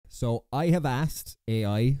So I have asked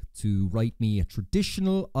AI to write me a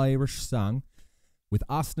traditional Irish song with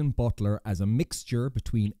Austin Butler as a mixture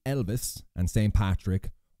between Elvis and St.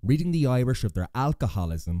 Patrick, ridding the Irish of their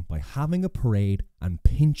alcoholism by having a parade and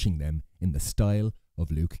pinching them in the style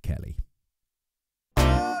of Luke Kelly.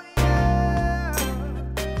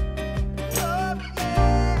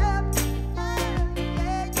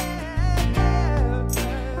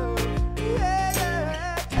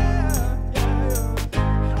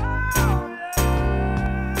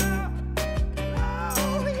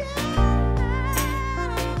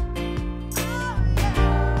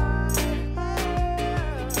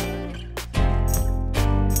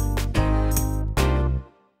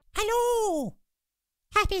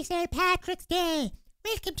 Happy St. Patrick's Day.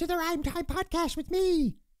 Welcome to the Rhyme Time podcast with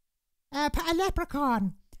me, a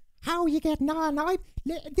leprechaun. How are you getting on?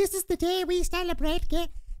 This is the day we celebrate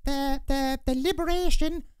the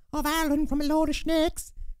liberation of Ireland from a load of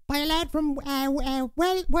snakes by a lad from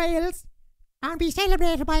Wales, and we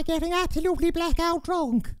celebrate it by getting absolutely blackout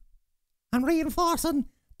drunk and reinforcing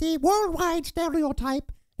the worldwide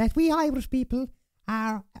stereotype that we Irish people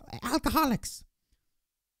are alcoholics.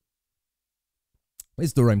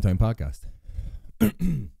 It's the Rhyme Time podcast.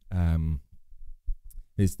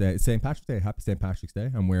 It's St. Patrick's Day. Happy St. Patrick's Day.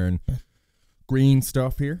 I'm wearing green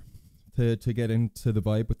stuff here to get into the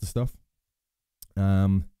vibe with the stuff.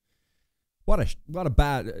 What a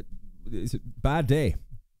bad day.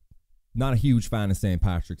 Not a huge fan of St.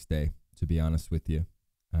 Patrick's Day, to be honest with you.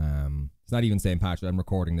 It's not even St. Patrick's. I'm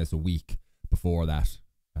recording this a week before that.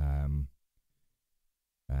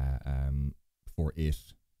 Before it.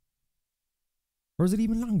 Or is it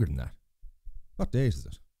even longer than that? What date is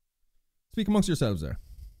it? Speak amongst yourselves there.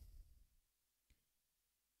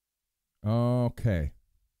 Okay.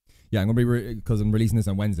 Yeah, I'm going to be, because I'm releasing this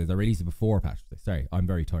on Wednesdays. I released it before Patrick's Day. Sorry, I'm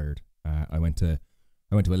very tired. I went to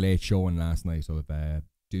a late showing last night of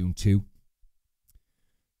Dune 2.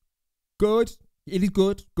 Good. It is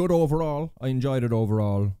good. Good overall. I enjoyed it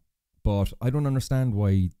overall. But I don't understand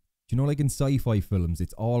why, like in sci-fi films,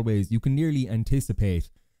 it's always, you can nearly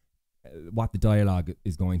anticipate what the dialogue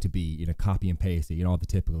is going to be in a copy and paste. The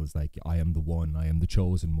typicals like I am the one, I am the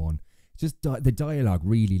chosen one. It's just the dialogue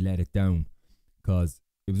really let it down, because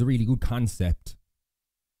it was a really good concept.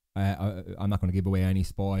 I'm not going to give away any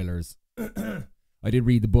spoilers. I did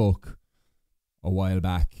read the book a while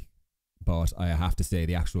back, but I have to say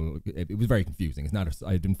it was very confusing.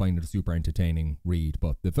 I didn't find it a super entertaining read,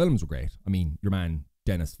 but the films were great. I mean, your man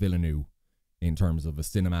Denis Villeneuve, in terms of a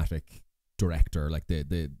cinematic director, like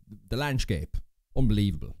the landscape,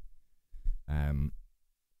 unbelievable.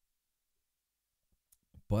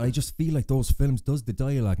 But I just feel like those films, does the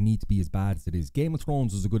dialogue need to be as bad as it is? Game of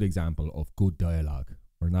Thrones is a good example of good dialogue,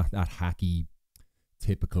 or not that hacky,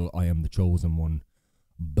 typical I am the chosen one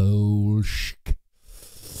bullshit.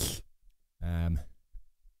 Another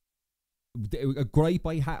gripe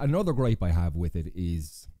I have with it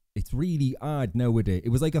is it's really odd nowadays. It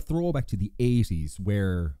was like a throwback to the 80s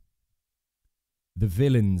where the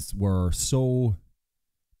villains were so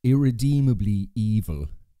irredeemably evil.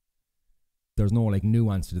 There's no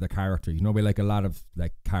nuance to the character. But like a lot of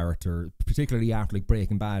character, particularly after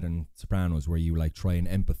Breaking Bad and Sopranos, where you try and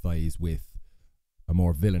empathize with a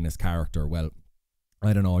more villainous character. Well,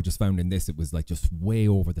 I don't know. I just found in this it was just way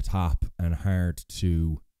over the top and hard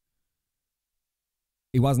to.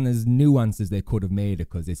 It wasn't as nuanced as they could have made it,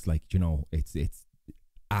 because it's it's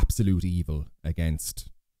absolute evil against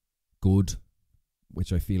good,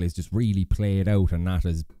 which I feel is just really played out and not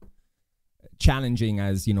as challenging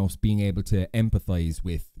as, being able to empathize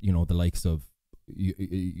with, the likes of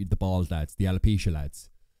the bald lads, the alopecia lads,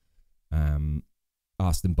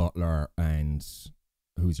 Austin Butler, and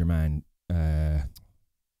who's your man?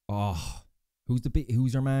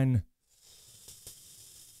 Who's your man?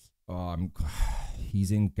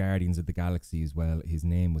 He's in Guardians of the Galaxy as well. His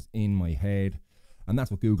name was in my head, and that's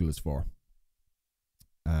what Google is for.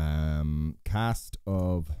 Cast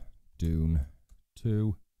of Dune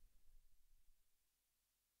 2.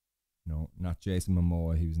 No, not Jason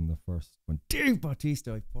Momoa. He was in the first one. Dave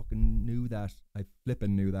Bautista. I fucking knew that. I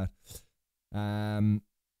flipping knew that.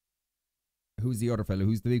 Who's the other fellow?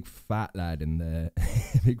 Who's the big fat lad in the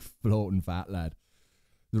big floating fat lad?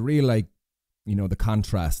 The real the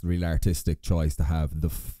contrast, the real artistic choice to have the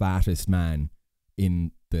fattest man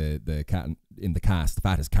in the cast, the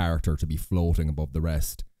fattest character to be floating above the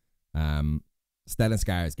rest. Stellan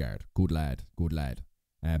Skarsgård, good lad.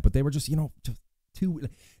 But they were just just too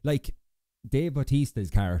Dave Bautista's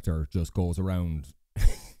character just goes around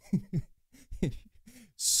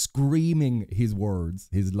screaming his words,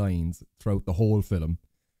 his lines throughout the whole film.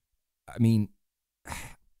 I mean,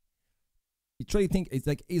 You try to think, it's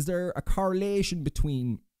like, is there a correlation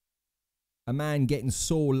between a man getting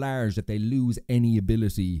so large that they lose any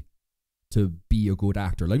ability to be a good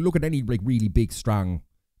actor? Like, look at any like really big, strong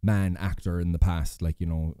man actor in the past, like, you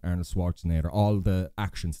know, Arnold Schwarzenegger, all the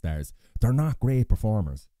action stars. They're not great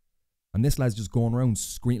performers. And this lad's just going around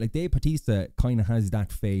screaming. Like, Dave Bautista kind of has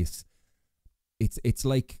that face. It's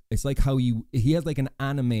like how he has like an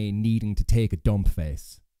anime needing to take a dump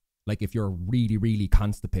face. Like, if you're really, really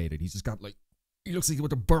constipated, he's just got like, he looks like he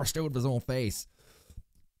would have burst out of his own face.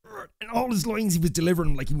 And all his lines he was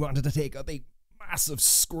delivering, like he wanted to take a big, massive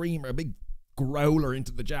screamer, a big growler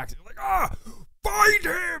into the jacks. Like, find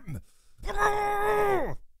him!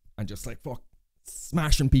 And just like, fuck,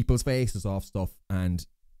 smashing people's faces off stuff and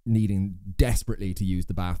needing desperately to use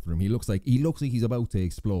the bathroom. He looks like he's about to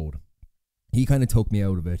explode. He kind of took me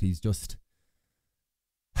out of it. He's just,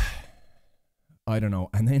 I don't know.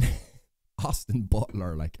 And then Austin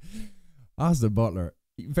Butler,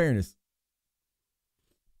 in fairness,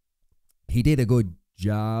 he did a good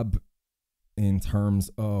job in terms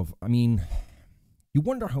of, I mean, you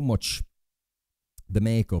wonder how much the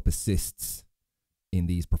makeup assists in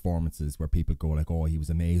these performances where people go like, oh, he was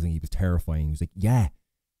amazing, he was terrifying. He was like, yeah,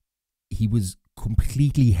 he was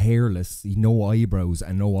completely hairless, no eyebrows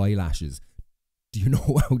and no eyelashes. Do you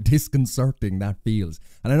know how disconcerting that feels?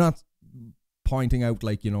 And I'm not pointing out,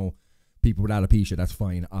 like, you know, people with alopecia, that's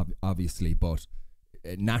fine, obviously, but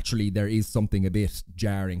naturally there is something a bit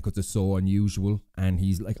jarring because it's so unusual. And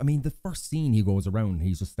he's like, I mean, the first scene he goes around,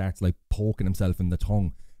 he just starts like poking himself in the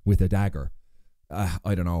tongue with a dagger.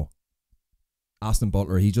 I don't know. Austin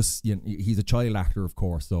Butler, he's a child actor, of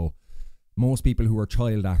course, so most people who are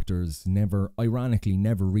child actors ironically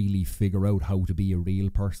never really figure out how to be a real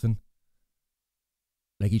person.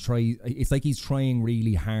 Like, it's like he's trying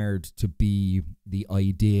really hard to be the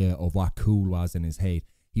idea of what cool was in his head.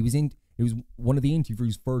 It was one of the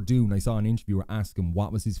interviews for Dune. I saw an interviewer ask him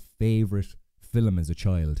what was his favourite film as a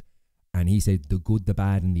child. And he said, The Good, the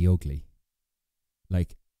Bad and the Ugly.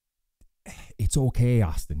 Like, it's okay,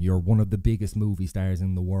 Austin. You're one of the biggest movie stars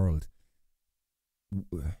in the world.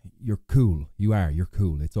 You're cool. You're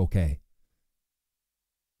cool. It's okay.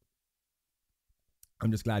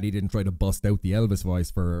 I'm just glad he didn't try to bust out the Elvis voice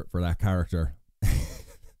for that character.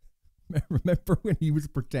 Remember when he was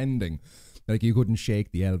pretending like you couldn't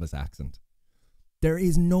shake the Elvis accent? There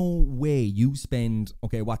is no way you spend,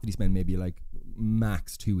 okay, what did he spend? Maybe like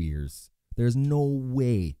max 2 years. There's no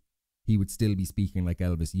way he would still be speaking like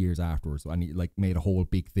Elvis years afterwards. And he like made a whole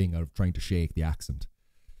big thing out of trying to shake the accent.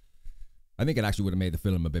 I think it actually would have made the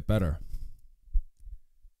film a bit better.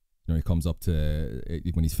 You know, he comes up to,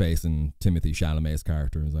 when he's facing Timothy Chalamet's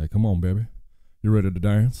character, he's like, come on, baby. You ready to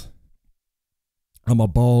dance? I'm a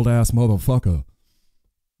bald-ass motherfucker.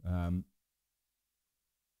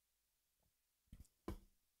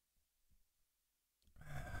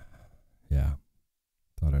 Yeah.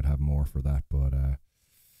 Thought I'd have more for that, but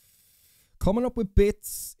coming up with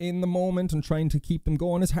bits in the moment and trying to keep them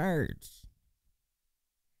going is hard.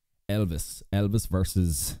 Elvis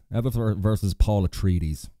versus Paul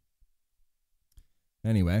Atreides.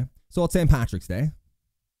 Anyway, so it's St. Patrick's Day.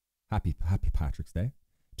 Happy Patrick's Day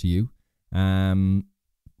to you. And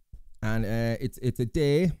it's a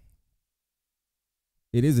day.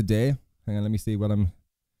 It is a day. Hang on, let me see what I'm.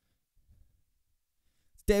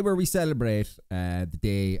 It's a day where we celebrate the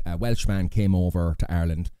day a Welshman came over to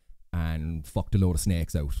Ireland and fucked a load of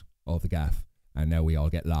snakes out of the gaff, and now we all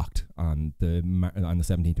get locked on the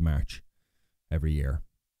 17th of March every year.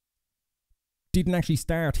 Didn't actually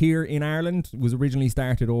start here in Ireland. It was originally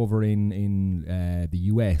started over in the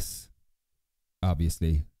US,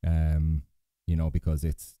 obviously. You know, because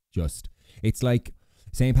it's like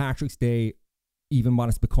St. Patrick's Day, even what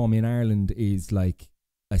it's become in Ireland, is like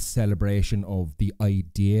a celebration of the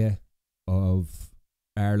idea of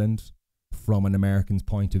Ireland from an American's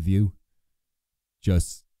point of view.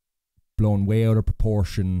 Just blown way out of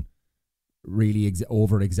proportion, really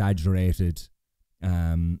over-exaggerated,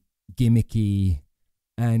 gimmicky,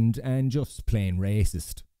 and just plain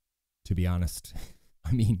racist, to be honest.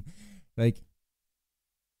 I mean, like,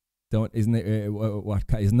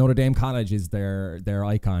 isn't Notre Dame College, is their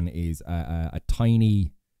icon is a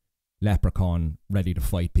tiny leprechaun ready to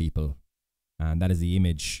fight people, and that is the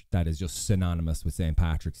image that is just synonymous with St.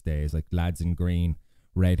 Patrick's Day. It's like lads in green,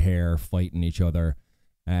 red hair, fighting each other,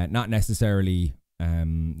 not necessarily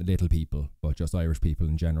little people, but just Irish people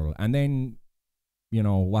in general. And then, you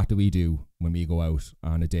know, what do we do when we go out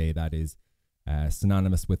on a day that is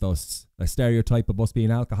synonymous with us, a stereotype of us being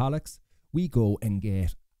alcoholics? We go and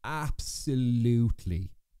get absolutely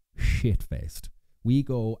shit-faced. We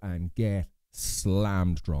go and get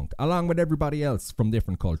slammed drunk, along with everybody else from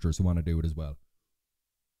different cultures who want to do it as well.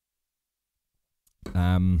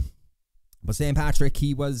 But St. Patrick,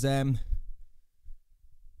 he was a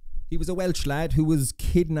Welsh lad who was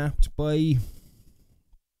kidnapped by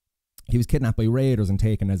raiders and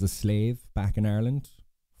taken as a slave back in Ireland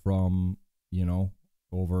from,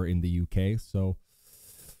 over in the UK. So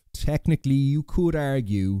technically you could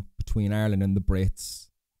argue between Ireland and the Brits,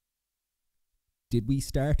 did we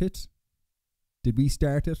start it? And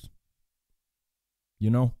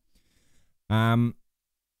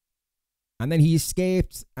then he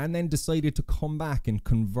escaped and then decided to come back and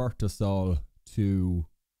convert us all to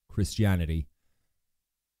Christianity,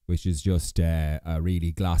 which is just a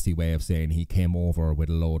really glossy way of saying he came over with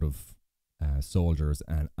a load of soldiers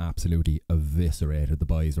and absolutely eviscerated the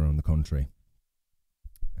boys around the country.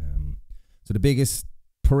 So the biggest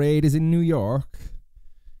parade is in New York,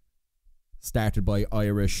 started by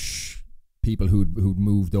Irish people who'd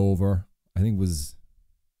moved over. I think it was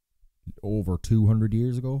over 200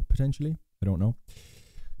 years ago, potentially. I don't know.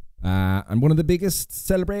 And one of the biggest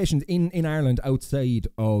celebrations in Ireland outside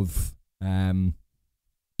of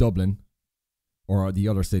Dublin or the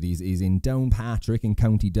other cities is in Downpatrick in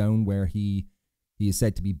County Down, where he is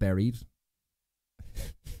said to be buried.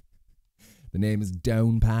 The name is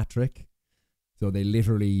Downpatrick. So they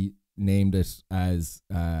literally named it as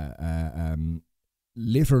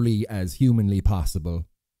literally as humanly possible.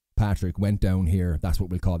 Patrick went down here. That's what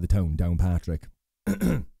we'll call the town, Downpatrick.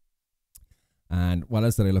 And what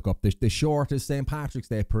else did I look up? The shortest St. Patrick's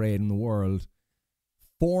Day parade in the world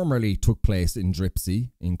formerly took place in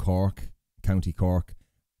Dripsey in Cork, County Cork.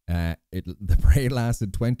 The parade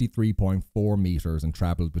lasted 23.4 metres and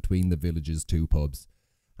travelled between the village's two pubs.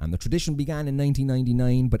 And the tradition began in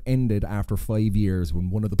 1999 but ended after 5 years when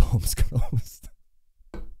one of the pubs closed.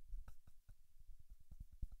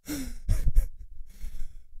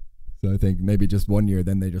 So I think maybe just 1 year,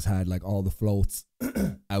 then they just had like all the floats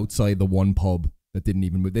outside the one pub that didn't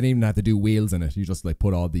even move. They didn't even have to do wheels in it. You just like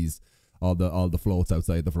put all the floats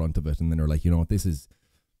outside the front of it, and then they're like, this is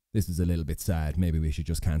a little bit sad. Maybe we should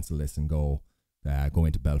just cancel this and go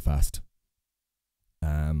into Belfast.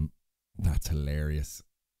 That's hilarious.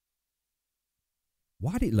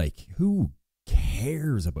 Who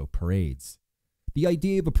cares about parades? The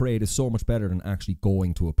idea of a parade is so much better than actually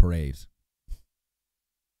going to a parade.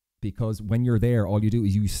 Because when you're there, all you do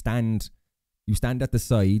is you stand at the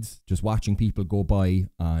sides, just watching people go by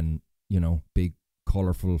on, big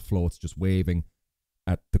colourful floats, just waving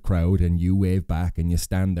at the crowd, and you wave back, and you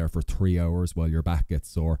stand there for 3 hours while your back gets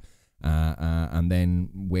sore, and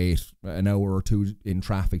then wait an hour or two in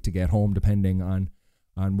traffic to get home, depending on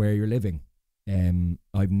where you're living.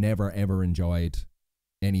 I've never ever enjoyed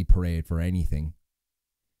any parade for anything.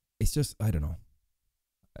 It's just, I don't know.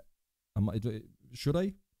 Should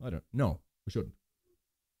I? I don't know. We shouldn't.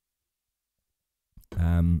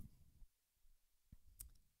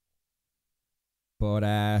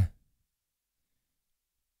 But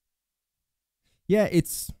yeah,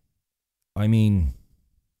 it's. I mean,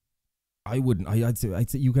 I wouldn't. I'd say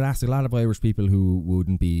you could ask a lot of Irish people who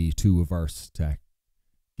wouldn't be too averse to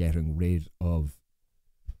getting rid of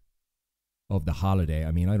the holiday.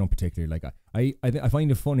 I mean, I don't particularly like. I find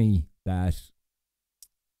it funny that,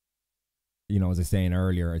 as I was saying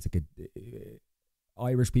earlier, it's like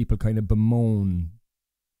Irish people kind of bemoan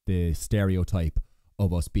the stereotype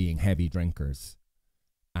of us being heavy drinkers,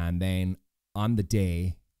 and then on the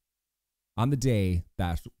day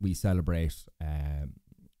that we celebrate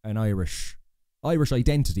an Irish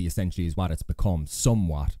identity, essentially, is what it's become,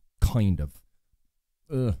 somewhat, kind of,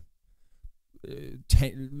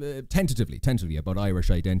 tentatively about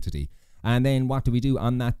Irish identity. And then what do?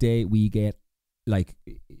 On that day, we get like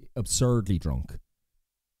absurdly drunk,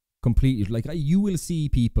 completely. Like you will see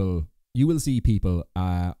people.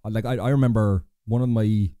 Like I remember one of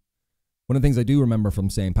the things I do remember from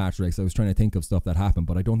St. Patrick's. I was trying to think of stuff that happened,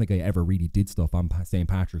 but I don't think I ever really did stuff on St.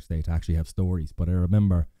 Patrick's Day to actually have stories. But I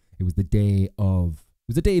remember it was the day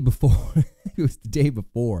before. It was the day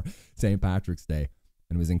before St. Patrick's Day,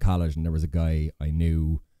 and it was in college, and there was a guy I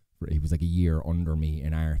knew. He was like a year under me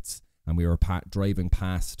in arts, and we were driving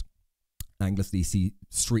past Anglesey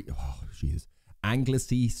Street. Oh, jeez.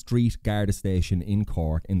 Anglesey Street Garda Station in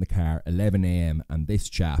Cork in the car, 11 a.m. And this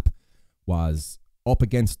chap was up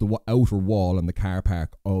against the outer wall in the car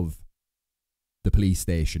park of the police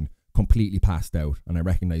station, completely passed out. And I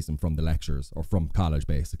recognised him from the lectures, or from college,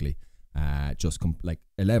 basically. Like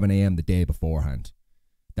 11 a.m. the day beforehand.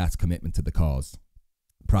 That's commitment to the cause.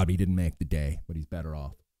 Probably didn't make the day, but he's better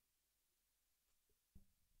off.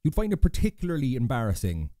 You'd find it particularly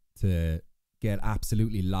embarrassing to get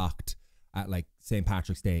absolutely locked at like St.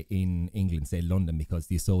 Patrick's Day in England, say London, because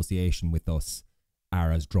the association with us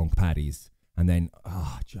are as drunk paddies. And then,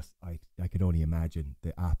 I could only imagine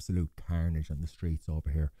the absolute carnage on the streets over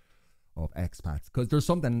here of expats. Because there's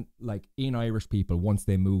something like in Irish people, once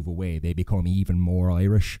they move away, they become even more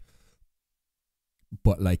Irish.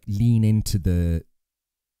 But like lean into the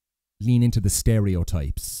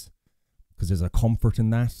stereotypes, because there's a comfort in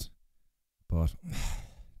that. But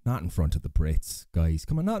not in front of the Brits, guys.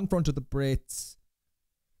 Come on, not in front of the Brits.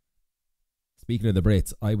 Speaking of the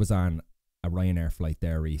Brits, I was on a Ryanair flight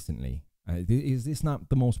there recently. Is this not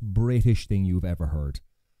the most British thing you've ever heard?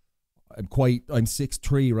 I'm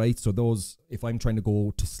 6'3", right? So if I'm trying to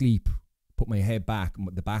go to sleep, put my head back,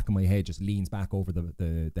 the back of my head just leans back over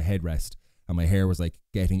the headrest, and my hair was like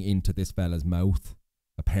getting into this fella's mouth,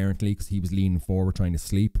 apparently, because he was leaning forward trying to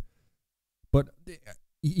sleep. But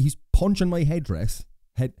he's punching my headrest,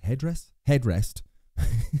 and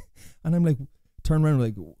I'm like, turn around,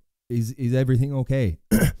 like, is everything okay?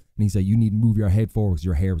 And he's like, you need to move your head forward because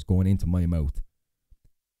your hair was going into my mouth.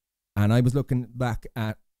 And I was looking back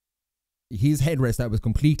at his headrest that was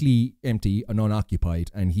completely empty and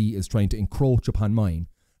unoccupied, and he is trying to encroach upon mine.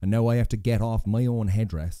 And now I have to get off my own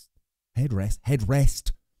headrest,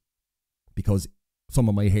 because some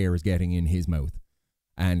of my hair is getting in his mouth.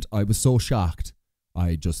 And I was so shocked.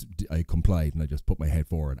 I complied, and I just put my head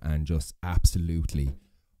forward, and just absolutely,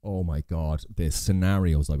 oh my God, the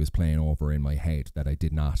scenarios I was playing over in my head that I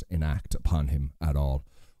did not enact upon him at all.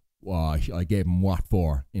 I gave him what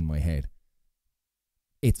for in my head.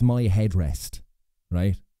 It's my headrest,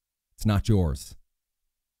 right? It's not yours.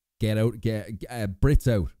 Get out, Brits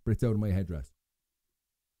out of my headrest.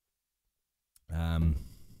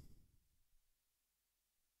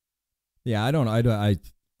 Yeah, I don't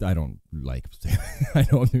like I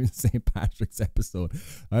don't do St. Patrick's episode.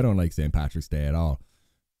 I don't like St. Patrick's Day at all.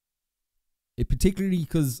 It particularly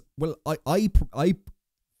because, well, I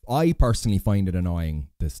personally find it annoying,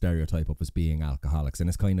 the stereotype of us being alcoholics, and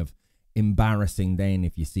it's kind of embarrassing then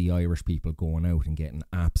if you see Irish people going out and getting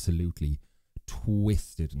absolutely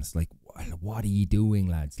twisted, and it's like, what are you doing,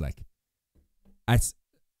 lads? Like,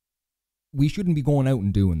 we shouldn't be going out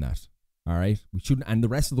and doing that. All right, we shouldn't, and the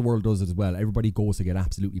rest of the world does it as well. Everybody goes to get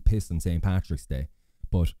absolutely pissed on St. Patrick's Day,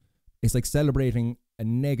 but it's like celebrating a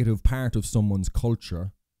negative part of someone's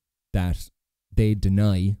culture that they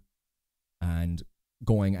deny, and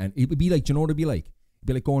going, and it would be like, do you know what it'd be like? It'd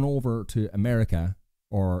be like going over to America,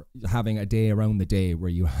 or having a day around the day where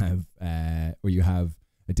you have a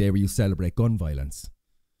day where you celebrate gun violence.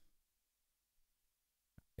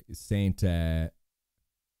 St.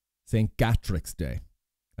 Gatric's Day.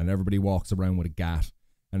 And everybody walks around with a gat,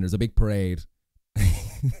 and there's a big parade.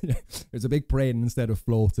 There's a big parade, and instead of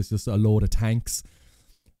floats, it's just a load of tanks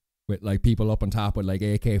with like people up on top with like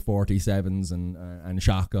AK-47s and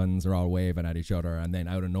shotguns are all waving at each other, and then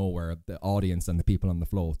out of nowhere, the audience and the people on the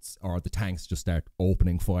floats or the tanks just start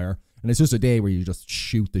opening fire, and it's just a day where you just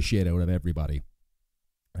shoot the shit out of everybody.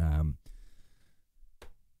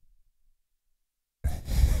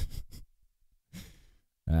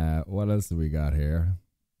 What else do we got here?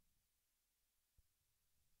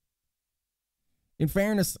 In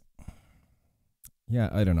fairness, yeah,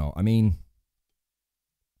 I don't know. I mean,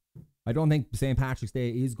 I don't think St. Patrick's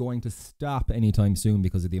Day is going to stop anytime soon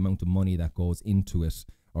because of the amount of money that goes into it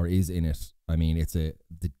or is in it. I mean, the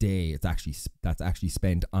day that's actually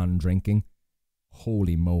spent on drinking.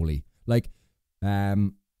 Holy moly! Like,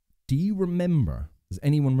 do you remember? Does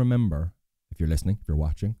anyone remember? If you're listening, if you're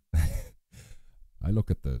watching, I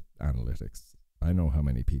look at the analytics. I know how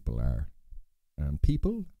many people are.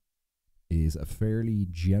 People is a fairly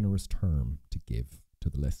generous term to give to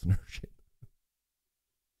the listenership.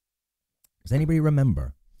 Does anybody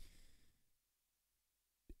remember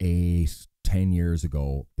 10 years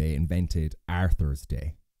ago they invented Arthur's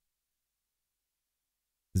Day?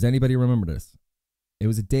 Does anybody remember this? It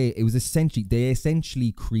was a day, they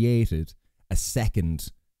essentially created a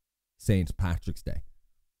second St. Patrick's Day.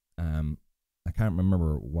 I can't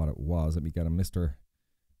remember what it was. Let me get a Mr.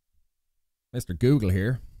 Google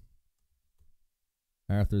here.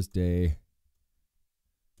 Arthur's Day.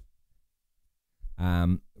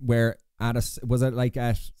 Where was it like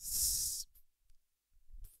at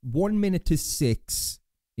 1 minute to 6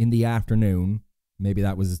 in the afternoon? Maybe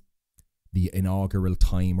that was the inaugural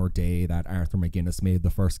time or day that Arthur McGuinness made the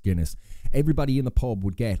first Guinness. Everybody in the pub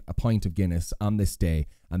would get a pint of Guinness on this day,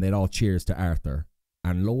 and they'd all cheers to Arthur.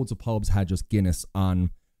 And loads of pubs had just Guinness on.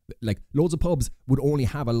 Like, loads of pubs would only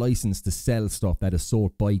have a license to sell stuff that is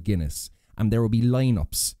sold by Guinness. And there would be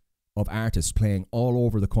lineups of artists playing all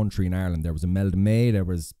over the country in Ireland. There was Imelda May, there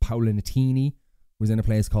was Paula Nutini, was in a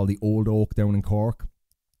place called the Old Oak down in Cork,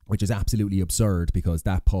 which is absolutely absurd because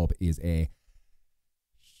that pub is a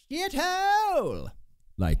shithole.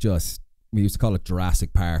 Like, just, we used to call it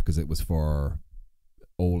Jurassic Park because it was for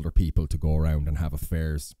older people to go around and have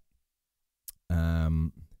affairs.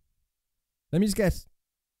 Let me get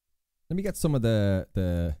some of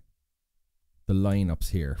the lineups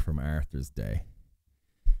here from Arthur's Day.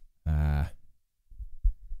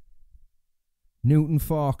 Newton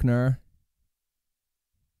Faulkner,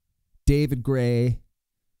 David Gray,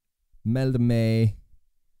 Melda May,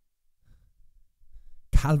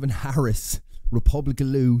 Calvin Harris, Republica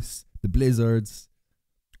Loose, The Blizzards,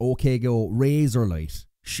 OK Go, Razorlight,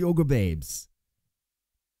 Sugar Babes,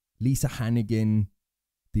 Lisa Hannigan,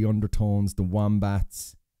 The Undertones, The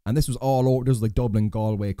Wombats, and this was all over. This was like Dublin,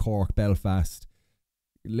 Galway, Cork, Belfast,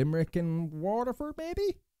 Limerick and Waterford,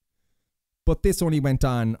 maybe? But this only went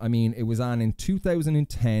on, I mean, it was on in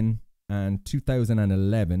 2010 and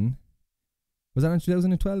 2011. Was that in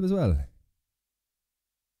 2012 as well?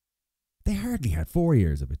 They hardly had 4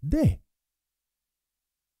 years of it, did they?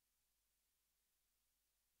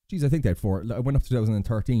 Jeez, I think they had 4. I went up to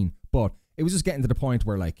 2013. But it was just getting to the point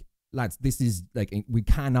where, like, lads, this is, like, we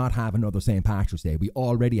cannot have another St. Patrick's Day. We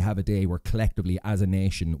already have a day where collectively, as a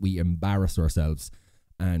nation, we embarrass ourselves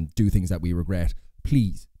and do things that we regret.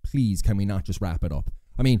 Please, can we not just wrap it up?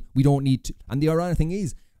 I mean, we don't need to. And the ironic thing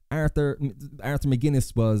is, Arthur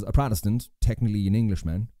McGuinness was a Protestant, technically an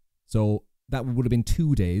Englishman. So that would have been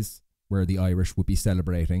 2 days where the Irish would be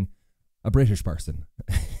celebrating a British person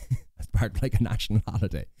as part of like a national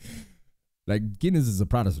holiday. Like, Guinness is a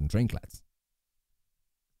Protestant drink, lads.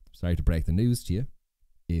 Sorry to break the news to you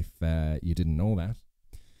if you didn't know that.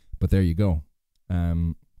 But there you go. Where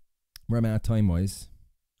am I at time-wise?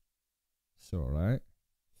 So, alright.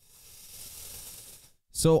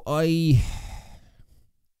 So, I've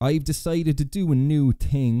decided to do a new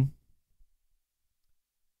thing.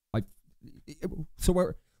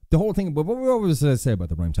 The whole thing, but what we always say about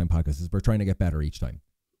the Rhyme Time podcast is we're trying to get better each time.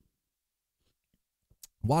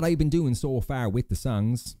 What I've been doing so far with the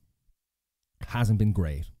songs hasn't been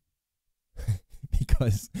great.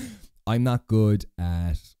 Because I'm not good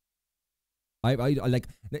at... I like,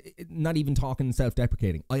 not even talking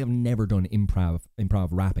self-deprecating. I have never done improv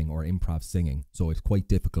rapping or improv singing. So it's quite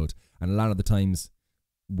difficult. And a lot of the times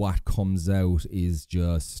what comes out is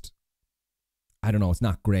just, I don't know, it's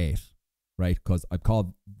not great. Right? Because I've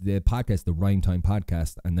called the podcast the Rhyme Time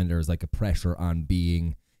Podcast, and then there's like a pressure on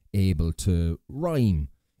being able to rhyme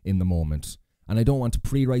in the moment. And I don't want to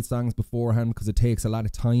pre-write songs beforehand because it takes a lot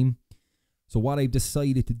of time. So what I've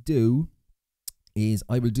decided to do is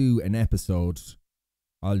I will do an episode.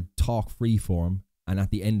 I'll talk freeform, and at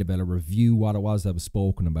the end of it, I'll review what it was I was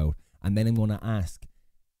spoken about. And then I'm going to ask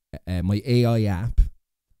my AI app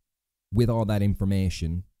with all that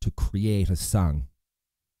information to create a song.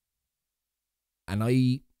 And I'll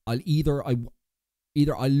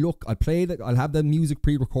have the music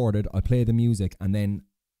pre-recorded, I'll play the music, and then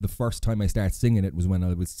the first time I start singing it was when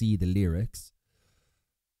I would see the lyrics.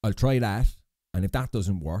 I'll try that, and if that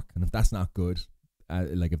doesn't work, and if that's not good,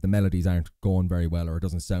 like if the melodies aren't going very well or it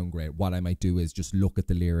doesn't sound great, what I might do is just look at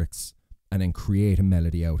the lyrics and then create a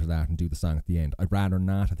melody out of that and do the song at the end. I'd rather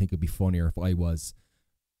not. I think it'd be funnier if I was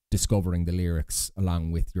discovering the lyrics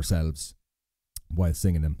along with yourselves while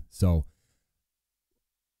singing them. So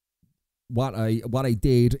what I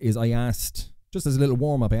did is I asked, just as a little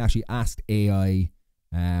warm-up, I actually asked AI,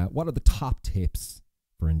 what are the top tips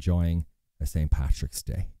for enjoying a St. Patrick's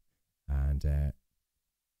Day? And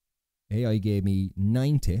AI gave me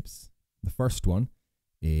 9 tips. The first one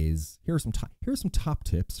is, here are some top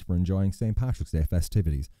tips for enjoying St. Patrick's Day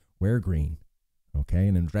festivities. Wear green, okay,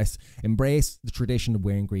 and embrace the tradition of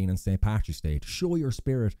wearing green on St. Patrick's Day to show your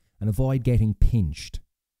spirit and avoid getting pinched.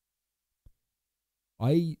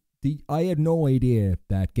 I had no idea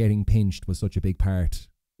that getting pinched was such a big part.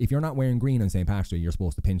 If you're not wearing green on St. Patrick's Day, you're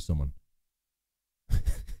supposed to pinch someone.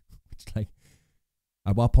 It's like,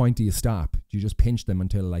 at what point do you stop? Do you just pinch them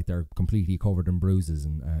until like they're completely covered in bruises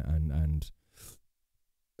and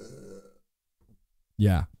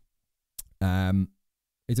yeah.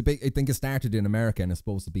 It's a big, I think it started in America and it's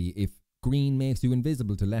supposed to be if green makes you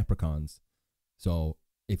invisible to leprechauns. So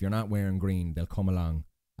if you're not wearing green, they'll come along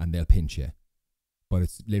and they'll pinch you. But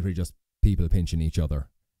it's literally just people pinching each other.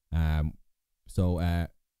 So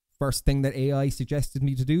first thing that AI suggested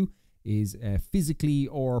me to do is physically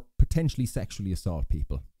or potentially sexually assault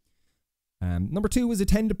people. Number 2 is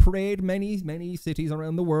attend a parade. Many cities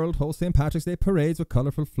around the world host St. Patrick's Day parades with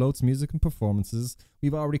colourful floats, music and performances.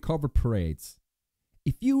 We've already covered parades.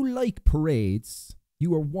 If you like parades,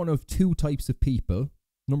 you are one of 2 types of people.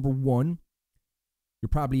 Number 1, you're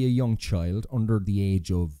probably a young child under the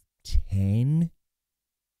age of 10.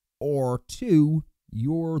 Or 2,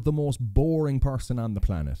 you're the most boring person on the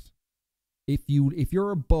planet. If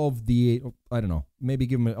you're above the, I don't know, maybe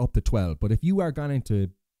give them up to 12, but if you are gone into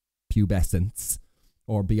pubescence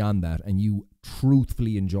or beyond that and you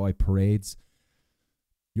truthfully enjoy parades,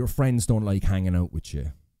 your friends don't like hanging out with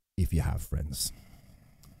you if you have friends.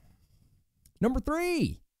 Number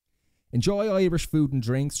 3, enjoy Irish food and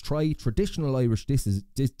drinks. Try traditional Irish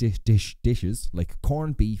dishes like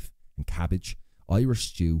corned beef and cabbage, Irish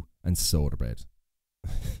stew and soda bread.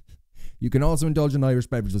 You can also indulge in Irish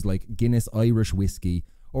beverages like Guinness Irish whiskey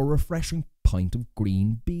or a refreshing pint of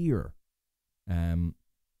green beer.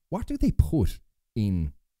 What do they put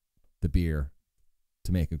in the beer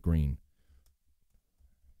to make it green?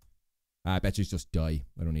 I bet you it's just dye.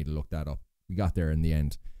 I don't need to look that up. We got there in the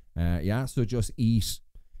end. So just eat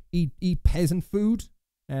peasant food.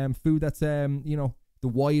 Food that's the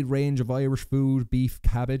wide range of Irish food, beef,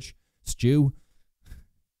 cabbage, stew.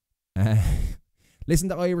 Listen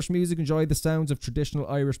to Irish music. Enjoy the sounds of traditional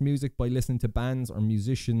Irish music by listening to bands or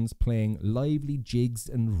musicians playing lively jigs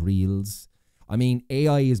and reels. I mean,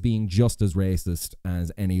 AI is being just as racist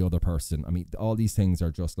as any other person. I mean, all these things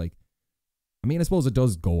are just like, I mean, I suppose it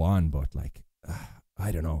does go on, but like,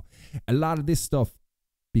 I don't know. A lot of this stuff,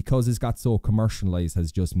 because it's got so commercialized,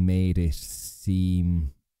 has just made it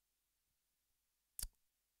seem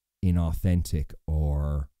inauthentic.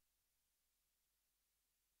 Or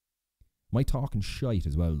am I talking shite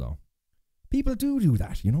as well, though? People do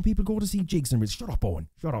that, you know. People go to see jigs and reels. Shut up, Owen.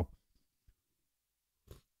 Shut up.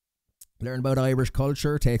 Learn about Irish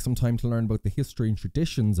culture. Take some time to learn about the history and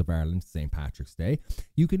traditions of Ireland, St. Patrick's Day.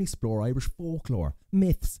 You can explore Irish folklore,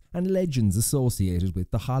 myths, and legends associated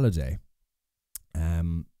with the holiday.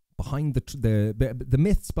 Behind the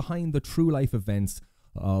myths behind the true life events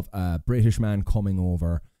of a British man coming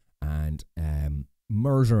over and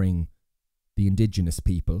murdering the indigenous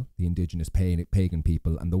people, the indigenous pagan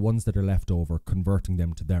people, and the ones that are left over, converting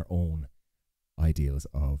them to their own ideals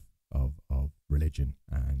of religion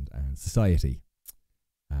and society.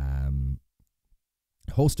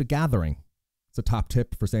 Host a gathering. It's a top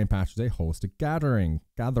tip for St. Patrick's Day. Host a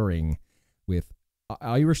gathering with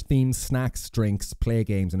Irish themed snacks, drinks, play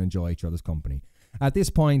games, and enjoy each other's company. At this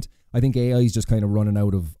point, I think AI is just kind of running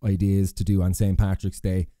out of ideas to do on St. Patrick's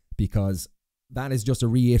Day, because that is just a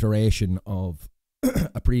reiteration of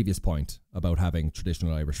a previous point about having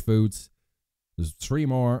traditional Irish foods. There's 3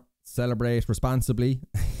 more. Celebrate responsibly.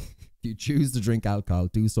 If you choose to drink alcohol,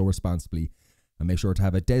 do so responsibly, and make sure to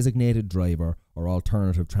have a designated driver or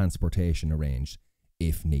alternative transportation arranged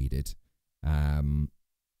if needed.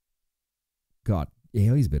 God,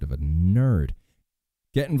 AI's a bit of a nerd.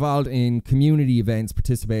 Get involved in community events,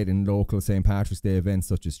 participate in local St. Patrick's Day events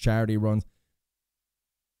such as charity runs.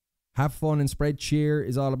 Have fun and spread cheer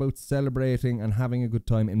is all about celebrating and having a good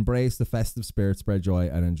time. Embrace the festive spirit, spread joy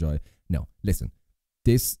and enjoy. No, listen,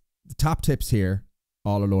 the top tips here,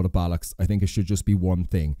 all a load of bollocks. I think it should just be one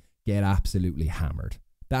thing. Get absolutely hammered.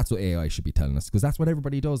 That's what AI should be telling us, because that's what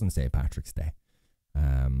everybody does on St. Patrick's Day.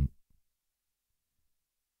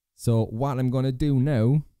 So what I'm going to do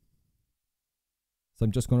now, so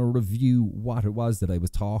I'm just going to review what it was that I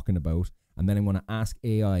was talking about, and then I'm going to ask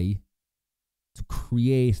AI to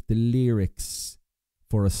create the lyrics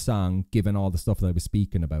for a song, given all the stuff that I was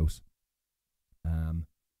speaking about.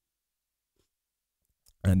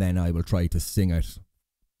 And then I will try to sing it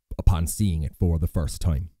upon seeing it for the first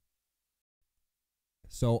time.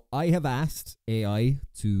 So I have asked AI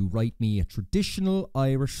to write me a traditional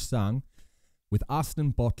Irish song with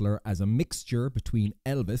Austin Butler as a mixture between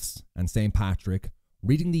Elvis and St. Patrick,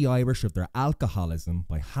 ridding the Irish of their alcoholism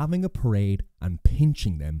by having a parade and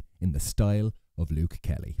pinching them in the style of Luke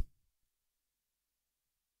Kelly.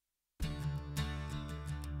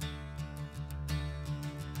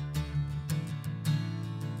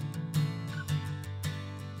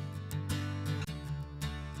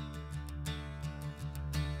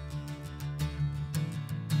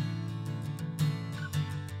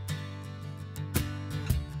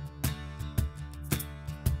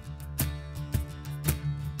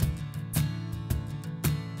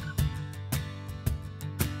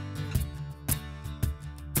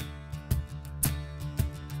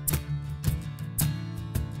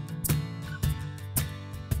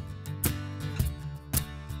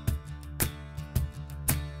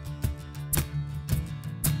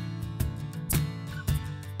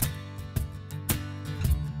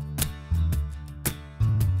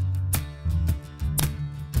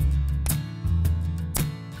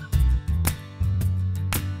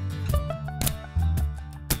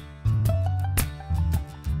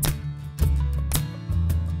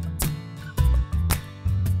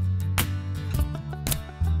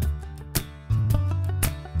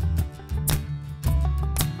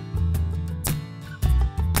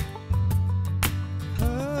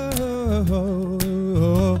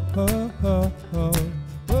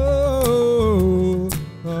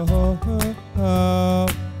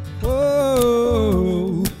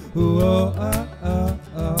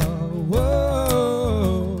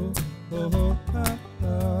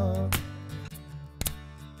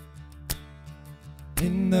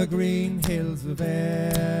 in the green hills of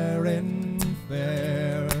Erin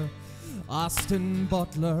Fair. Austin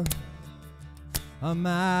Butler, a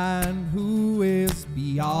man who is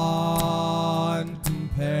beyond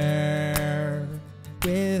compare.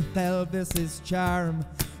 With Elvis's charm,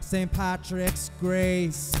 St. Patrick's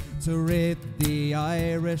grace, to rid the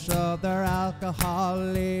Irish of their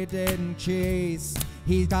alcohol he didn't chase.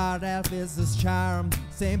 He got Elvis's charm,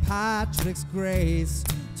 St. Patrick's grace,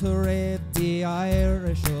 to rid the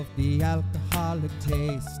Irish of the alcoholic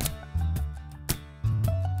taste.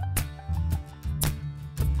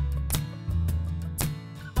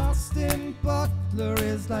 Austin Butler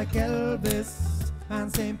is like Elvis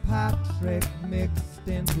and St. Patrick mixed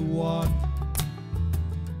into one.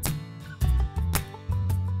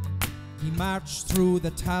 He marched through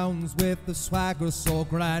the towns with the swagger so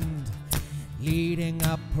grand, leading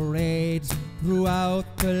a parade throughout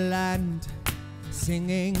the land,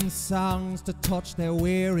 singing songs to touch their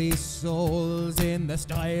weary souls in the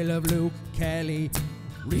style of Luke Kelly,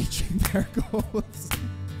 reaching their goals.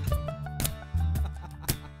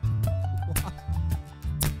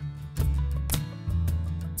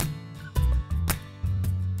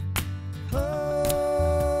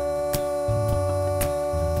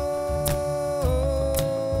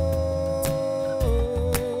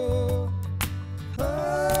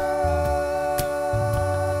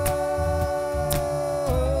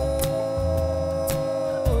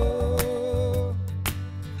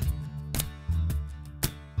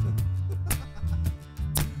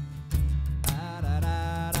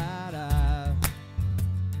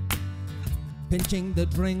 Pinching the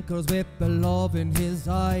drinkers with the love in his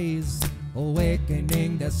eyes,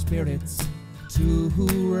 awakening their spirits to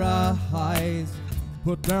rise.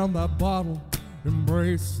 Put down that bottle,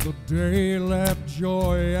 embrace the day, let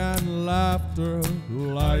joy and laughter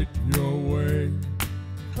light your way.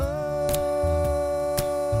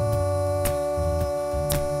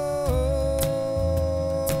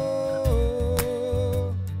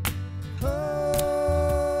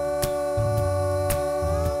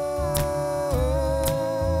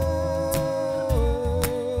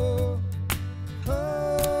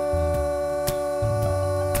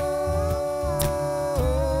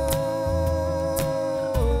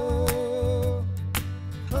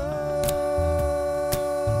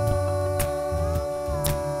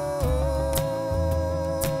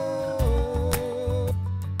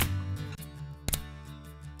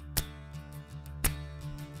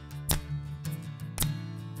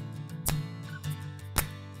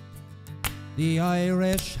 The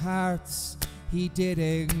Irish hearts he did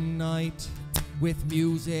ignite with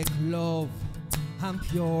music, love, and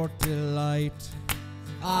pure delight.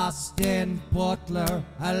 Austin Butler,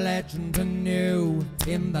 a legend anew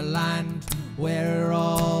in the land where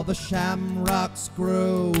all the shamrocks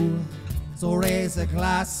grew. So raise a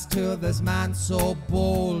glass to this man so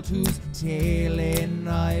bold, whose tale in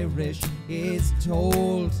Irish is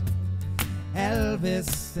told.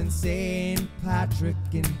 Elvis and St. Patrick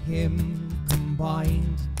in him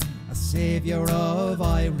combined, a saviour of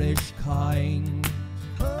Irish kind.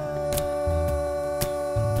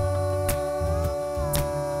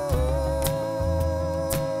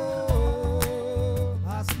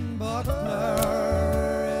 Austin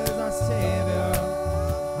Butler is our saviour,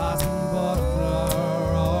 Austin Butler,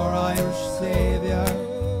 our Irish saviour,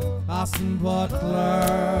 Austin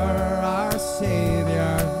Butler, our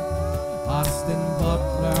saviour, Austin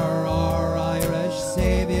Butler, our Irish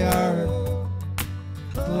saviour.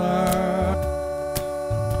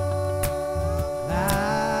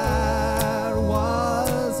 That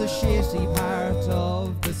was a shitty part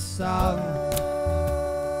of the song.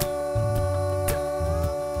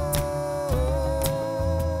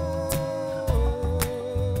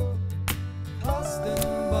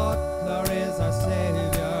 Austin Butler is our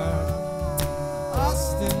saviour.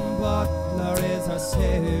 Austin Butler is our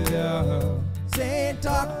saviour. St.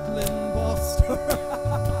 Auckland Buster.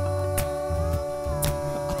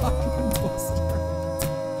 Auckland Buster.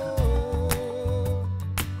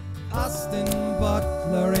 Austin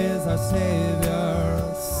Butler is our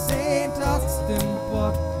saviour. St. Austin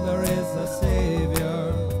Butler is our saviour.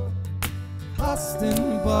 Austin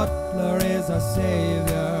Butler is our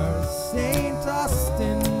saviour. St.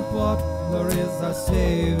 Austin Butler is our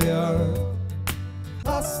saviour.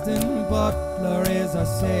 Austin Butler is our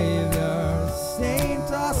saviour.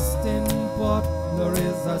 St. Austin Butler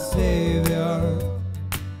is our saviour.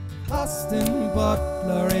 Austin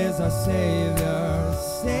Butler is our saviour.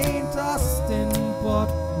 St. Austin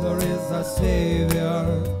Butler is our saviour.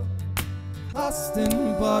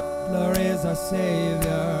 Austin Butler is our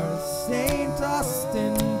saviour. St.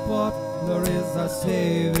 Austin Butler is our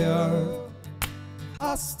saviour.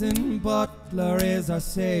 Austin Butler is our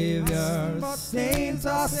savior. Saint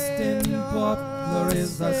Austin Butler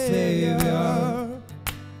is our savior.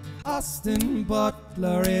 Austin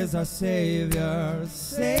Butler is our savior.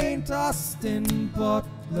 Saint Austin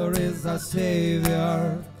Butler is our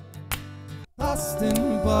savior.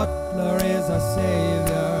 Austin Butler is our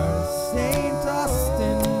savior. Saint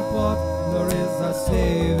Austin Butler is our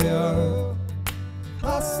savior.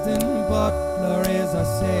 Austin Butler is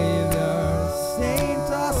our savior. Saint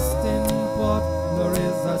Austin Butler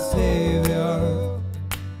is our savior.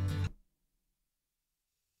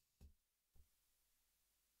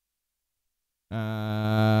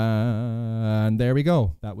 And there we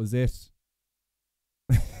go. That was it.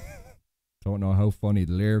 Don't know how funny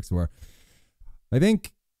the lyrics were. I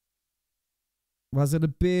think, was it a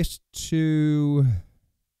bit too...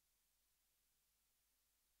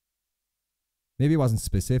 Maybe it wasn't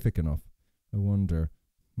specific enough. I wonder.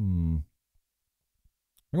 I'm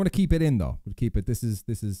going to keep it in though. We'll keep it. This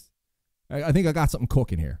is. I think I got something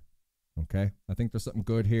cooking here. Okay. I think there's something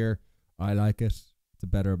good here. I like it. It's a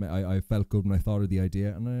better. I felt good when I thought of the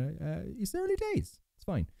idea, and it's early days. It's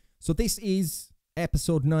fine. So this is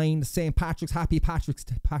episode 9, St. Patrick's Happy Patrick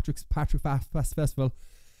Festival.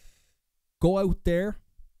 Go out there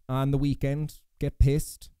on the weekend, get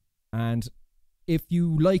pissed, and if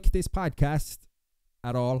you like this podcast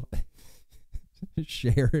at all,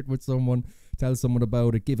 share it with someone, tell someone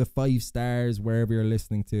about it, give it 5 stars wherever you're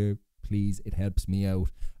listening to. Please, it helps me out.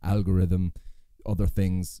 Algorithm, other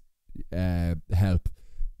things help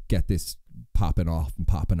get this popping off and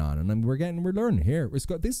popping on, and we're learning here.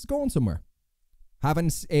 This is going somewhere. Having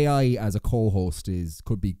AI as a co-host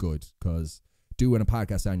could be good, because doing a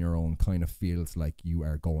podcast on your own kind of feels like you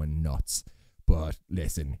are going nuts. But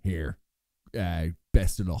listen here,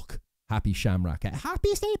 best of luck. Happy Shamrock.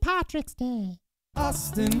 Happy St. Patrick's Day.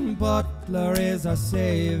 Austin Butler is our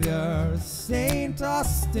savior. Saint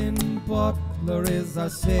Austin Butler is our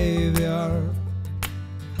savior.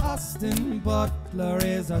 Austin Butler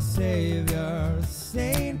is our savior.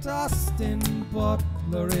 Saint Austin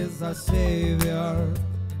Butler is our savior.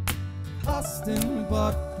 Austin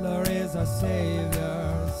Butler is our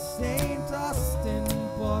savior. Saint Austin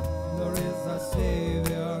Butler is our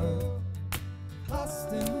savior.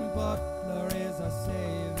 Austin Butler is our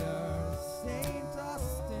savior. Saint